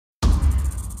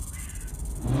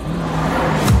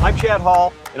Chad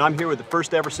Hall, and I'm here with the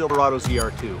first ever Silverado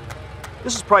ZR2.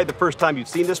 This is probably the first time you've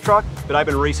seen this truck, but I've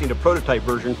been racing a prototype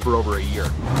version for over a year.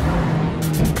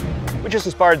 We just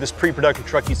inspired this pre-production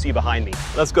truck you see behind me.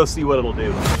 Let's go see what it'll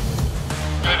do.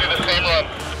 Gonna do the same run.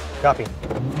 Copy.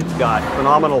 It's got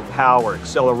phenomenal power,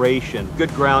 acceleration, good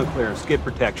ground clearance, skid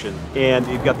protection, and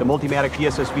you've got the Multimatic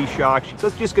PSSV shocks, so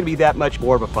it's just going to be that much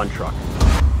more of a fun truck.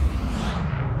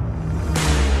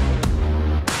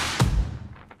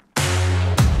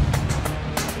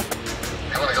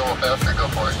 You want to go a little faster? Go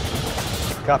for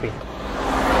it. Copy.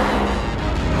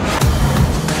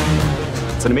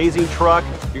 It's an amazing truck.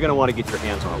 You're going to want to get your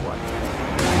hands on one.